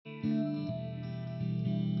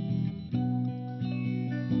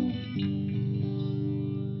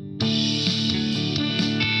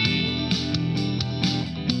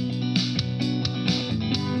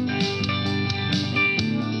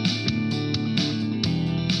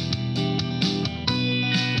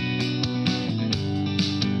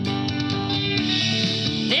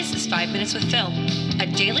5 Minutes with Phil, a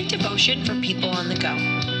daily devotion for people on the go.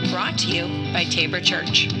 Brought to you by Tabor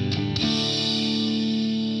Church.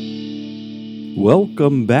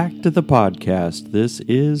 Welcome back to the podcast. This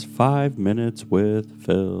is 5 Minutes with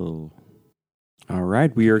Phil. All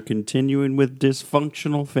right, we are continuing with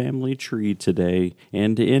Dysfunctional Family Tree today,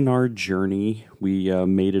 and in our journey, we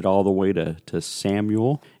made it all the way to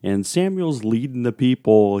Samuel, and Samuel's leading the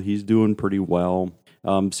people. He's doing pretty well.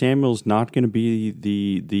 Samuel's not going to be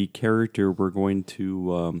the character we're going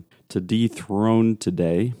to dethrone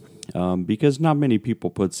today. Because not many people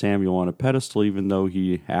put Samuel on a pedestal, even though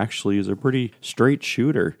he actually is a pretty straight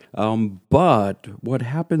shooter. But what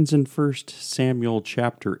happens in 1 Samuel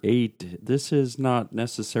chapter 8, this is not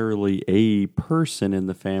necessarily a person in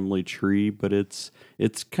the family tree, but it's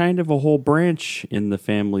kind of a whole branch in the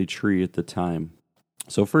family tree at the time.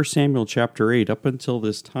 So 1 Samuel chapter 8, up until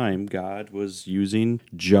this time, God was using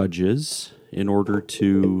judges in order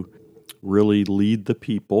to really lead the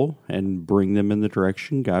people and bring them in the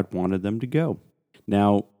direction God wanted them to go.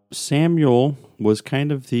 Now, Samuel was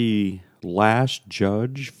kind of the last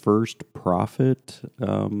judge, first prophet.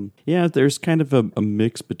 There's kind of a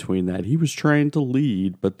mix between that. He was trying to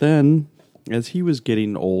lead, but then as he was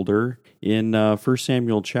getting older, in 1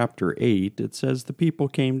 Samuel chapter 8, it says the people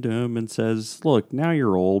came to him and says, "Look, now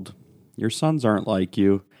you're old. Your sons aren't like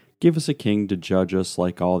you. Give us a king to judge us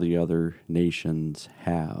like all the other nations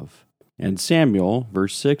have." And Samuel,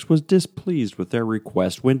 verse 6, was displeased with their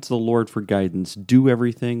request, went to the Lord for guidance. "Do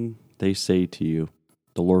everything they say to you."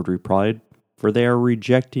 The Lord replied, "For they are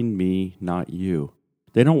rejecting me, not you.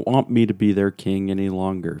 They don't want me to be their king any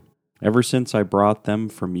longer. Ever since I brought them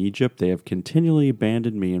from Egypt, they have continually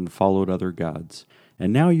abandoned me and followed other gods.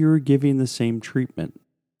 And now you are giving the same treatment.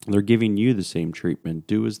 They're giving you the same treatment.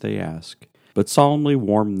 Do as they ask. But solemnly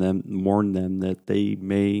warn them that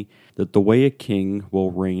the way a king will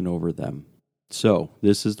reign over them. So,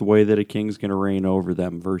 this is the way that a king's going to reign over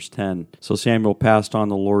them. Verse 10. So Samuel passed on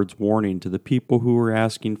the Lord's warning to the people who were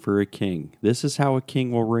asking for a king. "This is how a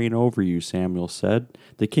king will reign over you," Samuel said.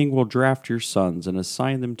 "The king will draft your sons and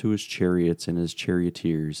assign them to his chariots and his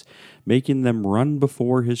charioteers, making them run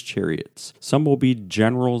before his chariots. Some will be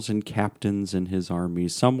generals and captains in his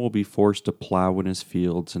armies. Some will be forced to plow in his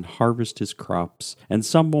fields and harvest his crops, and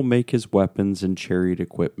some will make his weapons and chariot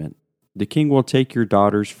equipment. The king will take your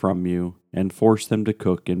daughters from you and force them to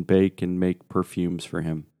cook and bake and make perfumes for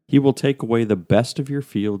him. He will take away the best of your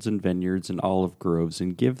fields and vineyards and olive groves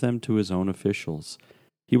and give them to his own officials.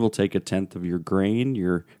 He will take 1/10 of your grain,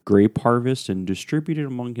 your grape harvest, and distribute it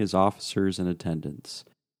among his officers and attendants.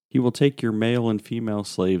 He will take your male and female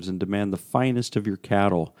slaves and demand the finest of your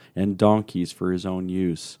cattle and donkeys for his own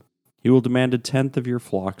use. He will demand 1/10 of your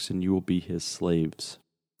flocks, and you will be his slaves.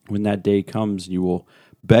 When that day comes, you will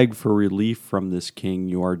beg for relief from this king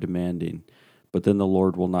you are demanding, but then the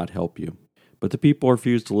Lord will not help you." But the people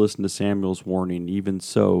refused to listen to Samuel's warning. "Even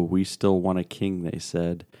so, we still want a king," they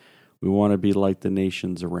said. "We want to be like the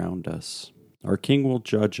nations around us. Our king will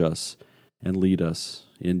judge us and lead us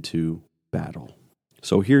into battle."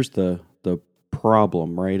 So here's the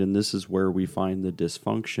problem, right? And this is where we find the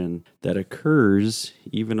dysfunction that occurs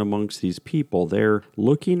even amongst these people. They're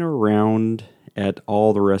looking around at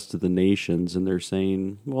all the rest of the nations, and they're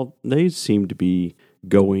saying, well, they seem to be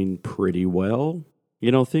going pretty well.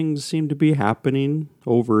 Things seem to be happening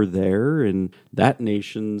over there, and that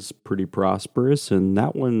nation's pretty prosperous, and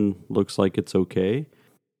that one looks like it's okay.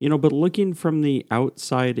 But looking from the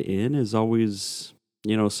outside in is always,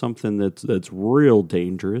 something that's real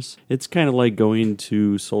dangerous. It's kind of like going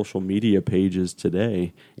to social media pages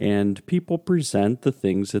today, and people present the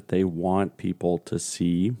things that they want people to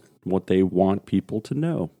see, what they want people to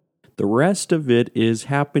know. The rest of it is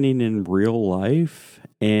happening in real life,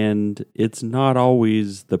 and it's not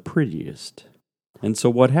always the prettiest. And so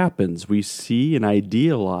what happens? We see and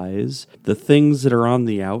idealize the things that are on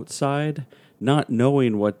the outside, not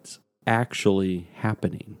knowing what's actually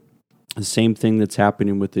happening. The same thing that's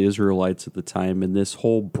happening with the Israelites at the time, and this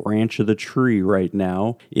whole branch of the tree right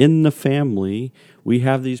now. In the family, we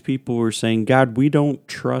have these people who are saying, "God, we don't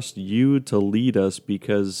trust you to lead us,"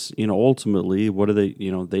 because, ultimately, what do they,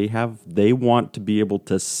 they want to be able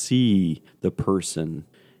to see the person.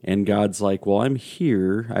 And God's like, "Well, I'm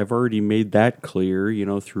here. I've already made that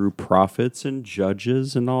clear, through prophets and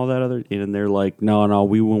judges and all that other." And they're like, "No,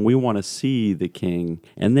 we want to see the king."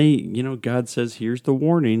 And God says, "Here's the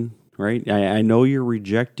warning." Right? I know you're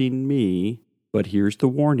rejecting me, but here's the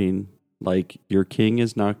warning. Your king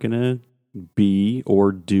is not going to be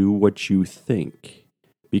or do what you think.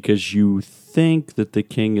 Because you think that the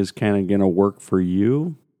king is kind of going to work for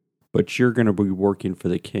you, but you're going to be working for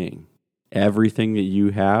the king. Everything that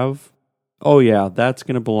you have, oh yeah, that's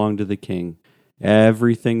going to belong to the king.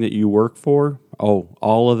 Everything that you work for, oh,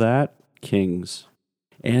 all of that, king's.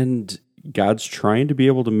 And God's trying to be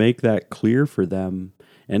able to make that clear for them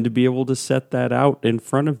and to be able to set that out in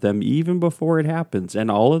front of them even before it happens. And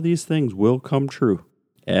all of these things will come true.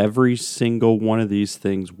 Every single one of these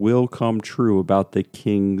things will come true about the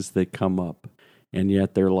kings that come up. And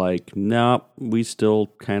yet they're like, nope, we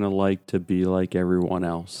still kind of like to be like everyone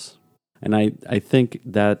else. And I think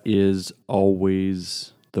that is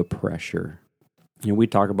always the pressure. We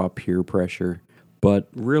talk about peer pressure, but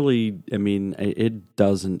really, I mean, it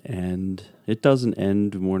doesn't end. It doesn't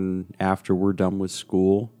end when after we're done with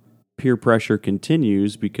school. Peer pressure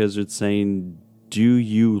continues because it's saying, do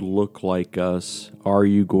you look like us? Are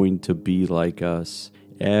you going to be like us?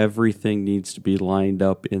 Everything needs to be lined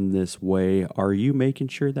up in this way. Are you making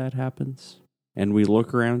sure that happens? And we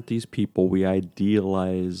look around at these people, we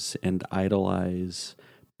idealize and idolize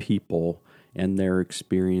people and their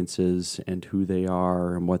experiences and who they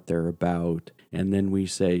are and what they're about. And then we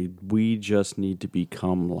say, we just need to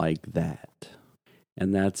become like that.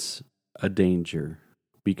 And that's a danger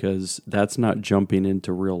because that's not jumping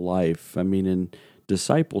into real life. I mean, in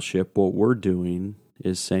discipleship, what we're doing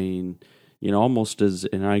is saying, almost as,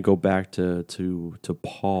 and I go back to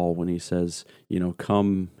Paul when he says,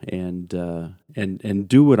 come and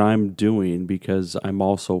do what I'm doing because I'm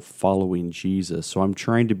also following Jesus. So I'm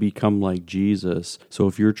trying to become like Jesus. So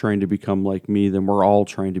if you're trying to become like me, then we're all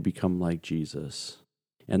trying to become like Jesus.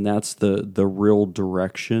 And that's the real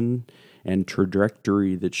direction and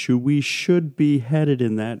trajectory that we should be headed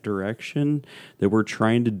in that direction, that we're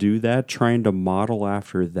trying to do that, trying to model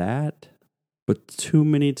after that. But too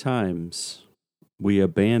many times we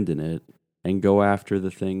abandon it and go after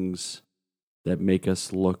the things that make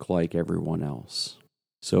us look like everyone else.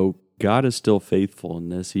 So God is still faithful in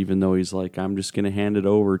this, even though he's like, I'm just going to hand it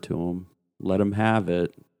over to him. Let him have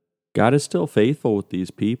it. God is still faithful with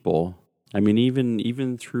these people. I mean,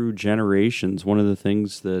 even through generations, one of the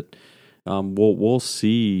things that we'll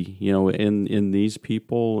see, in these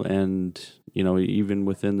people and, even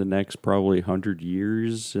within the next probably 100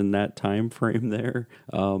 years in that time frame there,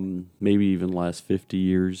 maybe even less, 50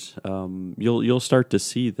 years, you'll start to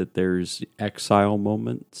see that there's exile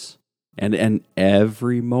moments. And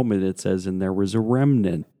every moment it says, and there was a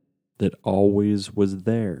remnant that always was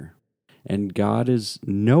there. And God is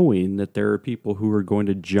knowing that there are people who are going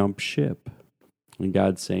to jump ship. And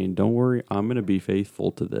God's saying, don't worry, I'm going to be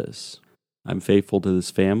faithful to this. I'm faithful to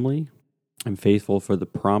this family. I'm faithful for the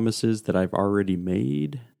promises that I've already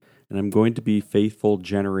made. And I'm going to be faithful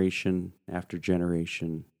generation after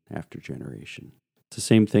generation after generation. It's the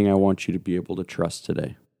same thing I want you to be able to trust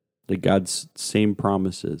today. That God's same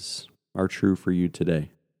promises are true for you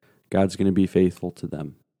today. God's going to be faithful to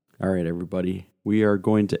them. All right, everybody. We are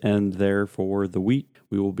going to end there for the week.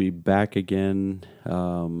 We will be back again,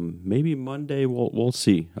 maybe Monday. We'll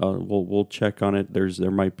see. We'll check on it.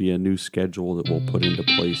 There might be a new schedule that we'll put into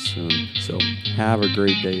place soon. So have a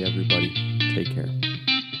great day, everybody. Take care.